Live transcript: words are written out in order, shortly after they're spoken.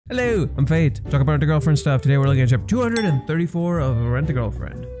Hello, I'm Fate. Talk about Rent-A-Girlfriend stuff. Today we're looking at chapter 234 of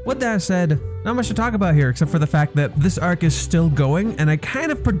Rent-A-Girlfriend. With that said, not much to talk about here except for the fact that this arc is still going, and I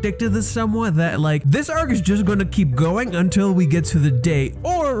kind of predicted this somewhat that like this arc is just going to keep going until we get to the date,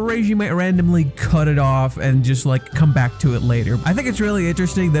 or Reiji might randomly cut it off and just like come back to it later. I think it's really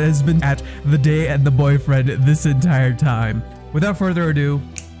interesting that it's been at the day and the boyfriend this entire time. Without further ado,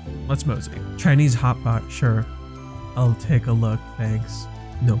 let's mosey. Chinese hotpot, sure. I'll take a look, thanks.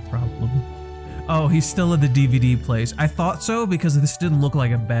 No problem. Oh, he's still at the DVD place. I thought so because this didn't look like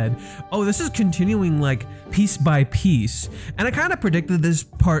a bed. Oh, this is continuing like piece by piece. And I kind of predicted this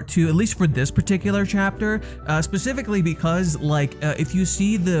part too, at least for this particular chapter, specifically because like if you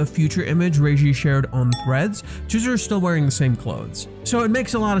see the future image Reiji shared on Threads, Chizuru is still wearing the same clothes. So it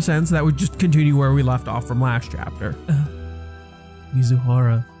makes a lot of sense that would just continue where we left off from last chapter.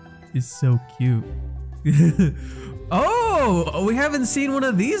 Mizuhara is so cute. Oh, we haven't seen one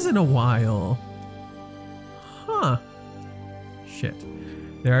of these in a while. Huh. Shit.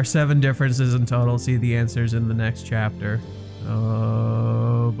 There are 7 differences in total. See the answers in the next chapter.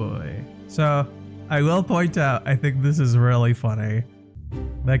 Oh boy. So, I will point out, I think this is really funny.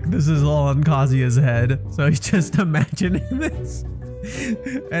 Like, this is all on Kazuya's head. So he's just imagining this.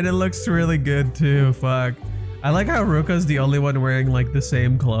 And it looks really good too, fuck. I like how Ruka's the only one wearing like the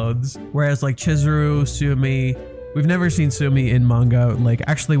same clothes. Whereas like Chizuru, Sumi, we've never seen Sumi in manga like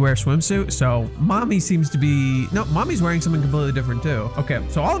actually wear a swimsuit, so Mommy seems to be... No, Mommy's wearing something completely different too. Okay,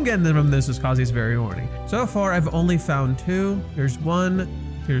 so all I'm getting from this is Kazuya's very horny. So far, I've only found 2. Here's 1,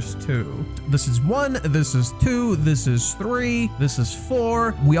 here's 2. This is 1, this is 2, this is 3, this is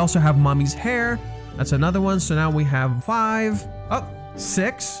 4. We also have Mommy's hair. That's another one, so now we have 5. Oh,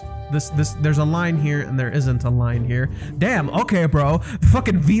 6. There's a line here and there isn't a line here. Damn, okay, bro. The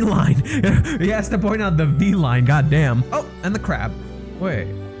fucking V line. He has to point out the V line, goddamn. Oh, and the crab. Wait.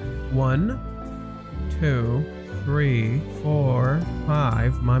 1, 2, 3, 4,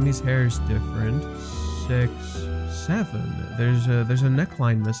 5. Mommy's hair is different. 6, 7. There's a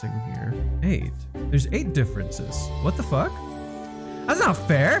neckline missing here. 8. There's 8 differences. What the fuck? That's not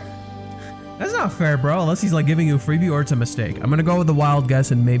fair. That's not fair, bro, unless he's like giving you a freebie or it's a mistake. I'm gonna go with the wild guess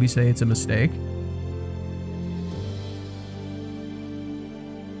and maybe say it's a mistake.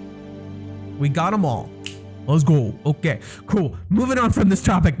 We got them all. Let's go. Okay, cool. Moving on from this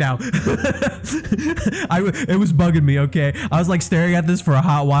topic now. It was bugging me, okay? I was like staring at this for a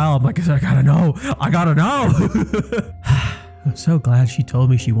hot while. I'm like, I gotta know. I gotta know. I'm so glad she told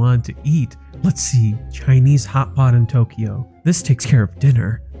me she wanted to eat. Let's see. Chinese hot pot in Tokyo. This takes care of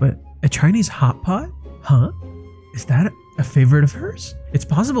dinner, but a Chinese hot pot? Huh? Is that a favorite of hers? It's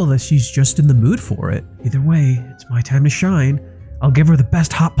possible that she's just in the mood for it. Either way, it's my time to shine. I'll give her the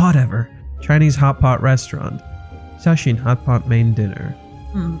best hot pot ever. Chinese hot pot restaurant. Sashin hot pot main dinner.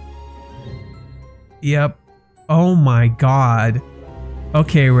 Yep. Oh my god.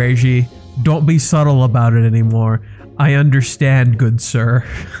 Okay, Reiji. Don't be subtle about it anymore. I understand, good sir.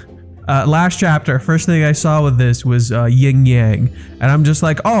 Last chapter, first thing I saw with this was yin yang. And I'm just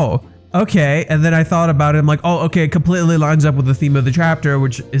like, oh, okay. And then I thought about it. I'm like, oh, okay, it completely lines up with the theme of the chapter,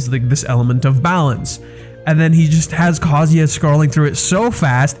 which is like this element of balance. And then he just has Kazuya scrolling through it so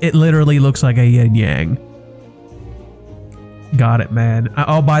fast, it literally looks like a yin yang. Got it, man.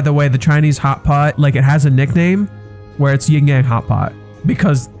 Oh, by the way, the Chinese hot pot, like it has a nickname where it's yin yang hot pot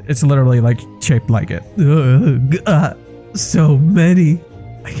because it's literally like shaped like it. So many.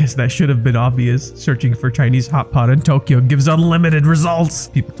 I guess that should have been obvious. Searching for Chinese hot pot in Tokyo gives unlimited results.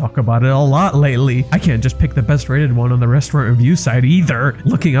 People talk about it a lot lately. I can't just pick the best rated one on the restaurant review site either.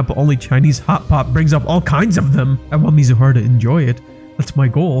 Looking up only Chinese hot pot brings up all kinds of them. I want Mizuhara to enjoy it. That's my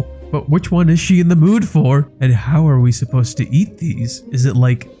goal. But which one is she in the mood for? And how are we supposed to eat these? Is it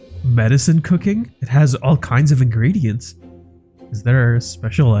like medicine cooking? It has all kinds of ingredients. Is there a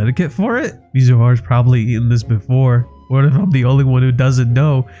special etiquette for it? Mizuhara's probably eaten this before. What if I'm the only one who doesn't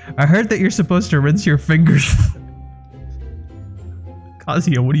know? I heard that you're supposed to rinse your fingers.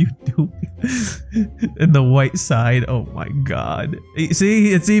 Kazuya, what are you doing? In the white side. Oh my god.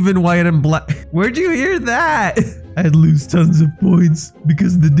 See, it's even white and black. Where'd you hear that? I'd lose tons of points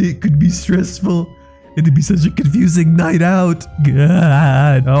because the date could be stressful. It'd be such a confusing night out.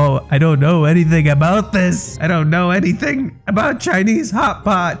 God. Oh, I don't know anything about this. I don't know anything about Chinese hot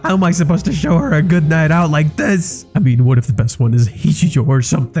pot. How am I supposed to show her a good night out like this? I mean, what if the best one is Hichijo or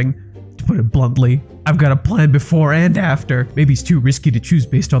something? To put it bluntly, I've got a plan before and after. Maybe it's too risky to choose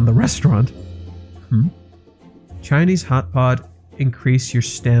based on the restaurant. Chinese hot pot, increase your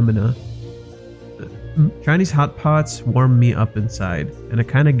stamina. Chinese hot pots warm me up inside, and it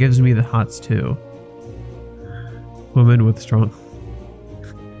kind of gives me the hots too. Woman with strong...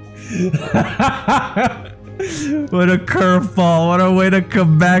 What a curveball. What a way to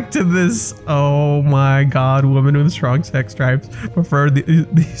come back to this. Oh my god. Women with strong sex drives prefer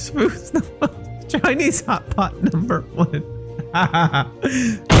these foods the most. Chinese hot pot #1.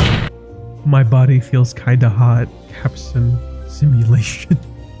 My body feels kinda hot. Caption simulation.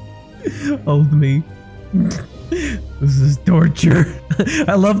 Hold me. This is torture.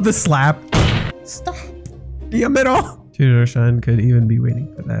 I love the slap. Stop. Damn it all. Chizuru-san could even be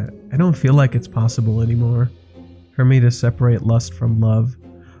waiting for that. I don't feel like it's possible anymore for me to separate lust from love.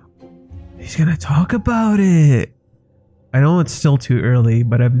 He's gonna talk about it. I know it's still too early,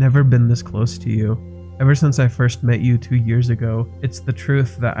 but I've never been this close to you. Ever since I first met you 2 years ago, it's the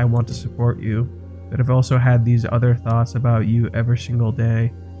truth that I want to support you. But I've also had these other thoughts about you every single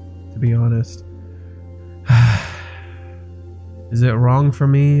day, to be honest. Is it wrong for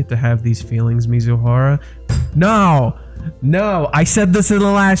me to have these feelings, Mizuhara? No! No! I said this in the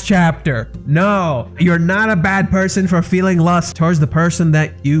last chapter. No! You're not a bad person for feeling lust towards the person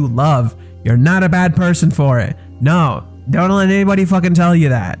that you love. You're not a bad person for it. No! Don't let anybody fucking tell you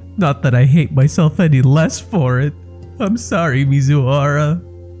that. Not that I hate myself any less for it. I'm sorry, Mizuhara.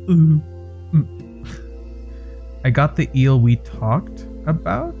 I got the eel we talked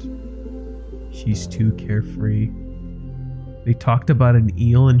about? She's too carefree. They talked about an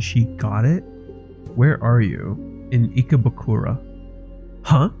eel and she got it? Where are you? In Ikebukuro.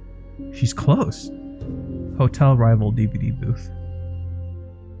 Huh? She's close. Hotel rival DVD booth.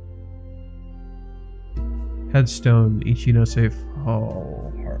 Headstone, Ichino safe.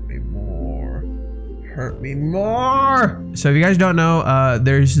 Oh, hurt me more. Hurt me more! So if you guys don't know,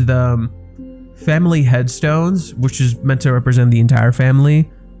 there's the family headstones, which is meant to represent the entire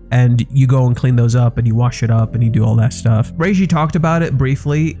family. And you go and clean those up and you wash it up and you do all that stuff. Reiji talked about it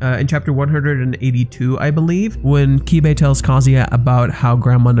briefly in chapter 182, I believe, when Kibe tells Kazuya about how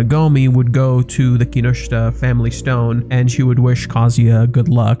Grandma Nagomi would go to the Kinoshita family stone and she would wish Kazuya good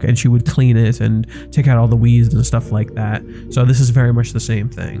luck and she would clean it and take out all the weeds and stuff like that. So this is very much the same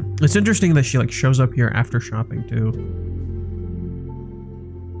thing. It's interesting that she like shows up here after shopping too.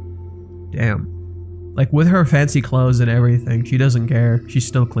 Damn. Like with her fancy clothes and everything, she doesn't care. She's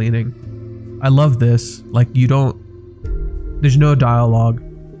still cleaning. I love this. Like you don't, there's no dialogue.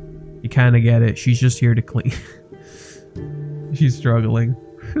 You kind of get it. She's just here to clean. She's struggling.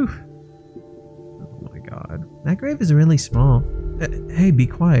 Whew. Oh my god. That grave is really small. Hey, be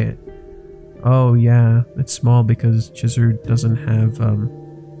quiet. Oh yeah, it's small because Chizuru doesn't have,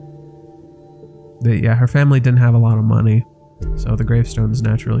 yeah, her family didn't have a lot of money. So the gravestone's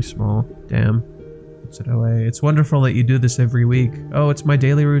naturally small. Damn. It away. It's wonderful that you do this every week. Oh, it's my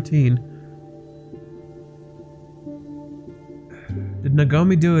daily routine. Did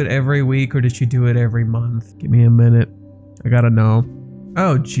Nagomi do it every week or did she do it every month? Give me a minute. I gotta know.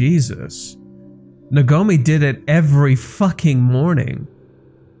 Oh, Jesus. Nagomi did it every fucking morning.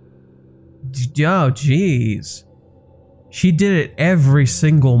 Oh, jeez. She did it every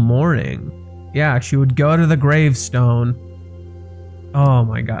single morning. Yeah, she would go to the gravestone. Oh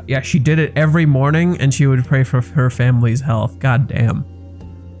my god. Yeah, she did it every morning and she would pray for her family's health. God damn.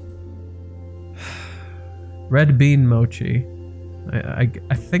 Red bean mochi. I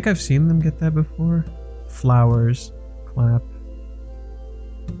think I've seen them get that before. Flowers. Clap.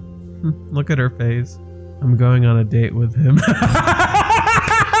 Look at her face. I'm going on a date with him. Look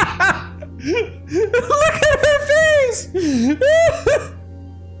at her face!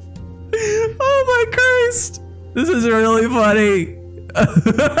 Oh my Christ! This is really funny.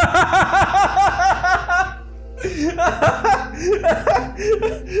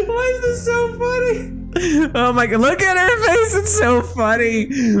 Why is this so funny? Oh my god, look at her face, it's so funny.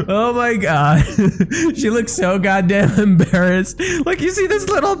 Oh my god. She looks so goddamn embarrassed. Like, you see this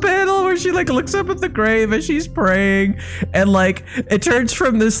little panel where she like looks up at the grave as she's praying, and like it turns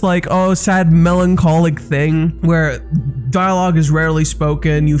from this like, oh, sad melancholic thing where dialogue is rarely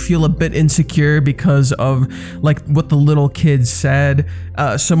spoken. You feel a bit insecure because of like what the little kid said.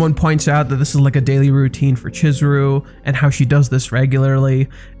 Someone points out that this is like a daily routine for Chizuru and how she does this regularly.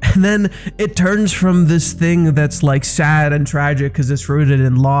 And then it turns from this thing that's like sad and tragic because it's rooted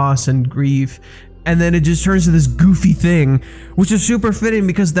in loss and grief. And then it just turns to this goofy thing, which is super fitting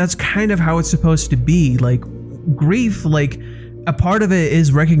because that's kind of how it's supposed to be. Like grief, like a part of it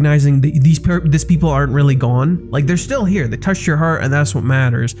is recognizing that these people aren't really gone. Like they're still here. They touched your heart and that's what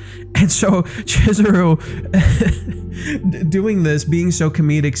matters. And so Chizuru doing this, being so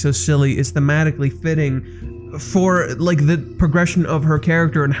comedic, so silly, is thematically fitting for like the progression of her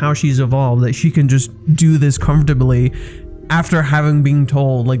character and how she's evolved, that she can just do this comfortably after having been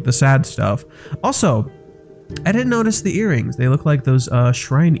told like the sad stuff. Also, I didn't notice the earrings. They look like those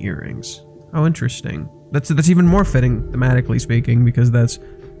shrine earrings. How interesting. That's even more fitting, thematically speaking, because that's,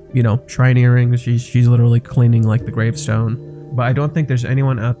 you know, shrine earrings. She's literally cleaning like the gravestone. But I don't think there's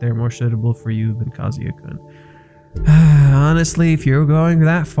anyone out there more suitable for you than Kazuya-kun. Honestly, if you're going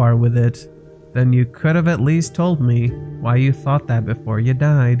that far with it, then you could have at least told me why you thought that before you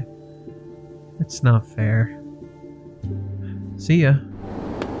died. It's not fair. See ya.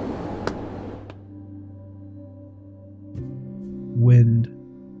 Wind.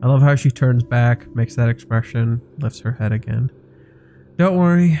 I love how she turns back, makes that expression, lifts her head again. Don't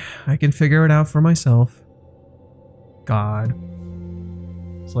worry, I can figure it out for myself. God.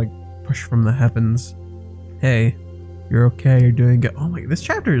 It's like push from the heavens. Hey, you're okay, you're doing good. Oh my, this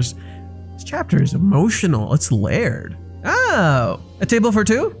chapter is emotional. It's layered. Oh, a table for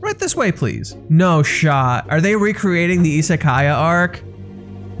two? Right this way, please. No shot. Are they recreating the Izakaya arc?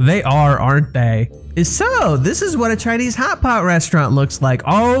 They are, aren't they? So, this is what a Chinese hot pot restaurant looks like.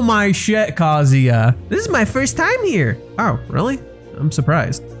 Oh my shit, Kazuya. This is my first time here. Oh, really? I'm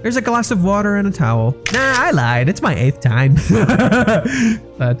surprised. There's a glass of water and a towel. Nah, I lied. It's my 8th time.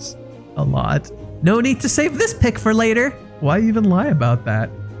 That's a lot. No need to save this pic for later. Why even lie about that?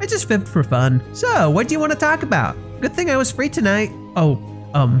 I just fibbed for fun. So, what do you want to talk about? Good thing I was free tonight. Oh,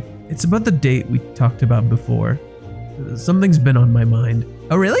 it's about the date we talked about before. Something's been on my mind.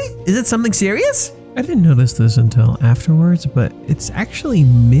 Oh, really? Is it something serious? I didn't notice this until afterwards, but it's actually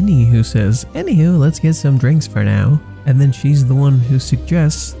Minnie who says, anywho, let's get some drinks for now. And then she's the one who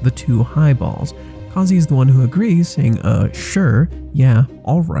suggests the 2 highballs. Kazi's the one who agrees, saying, sure, yeah,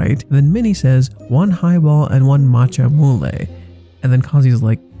 all right. And then Minnie says, 1 highball and 1 matcha mule. And then Kazi's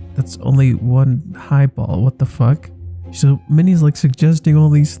like, that's only 1 highball, what the fuck? So Minnie's like suggesting all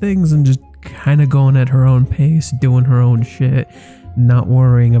these things and just kind of going at her own pace, doing her own shit, not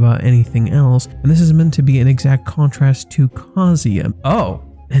worrying about anything else. And this is meant to be an exact contrast to Kazuya. Oh,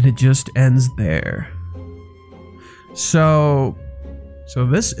 and it just ends there. So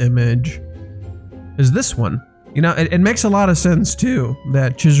this image is this one. You know, it makes a lot of sense too,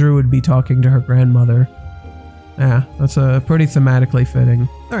 that Chizuru would be talking to her grandmother. Yeah, that's pretty thematically fitting.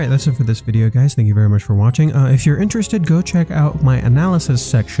 Alright, that's it for this video, guys. Thank you very much for watching. If you're interested, go check out my analysis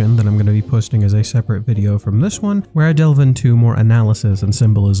section that I'm going to be posting as a separate video from this one, where I delve into more analysis and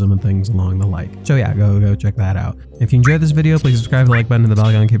symbolism and things along the like. So yeah, go check that out. If you enjoyed this video, please subscribe, the like button, and the bell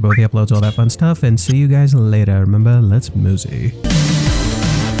icon, keep both the uploads, all that fun stuff, and see you guys later. Remember, let's mosey.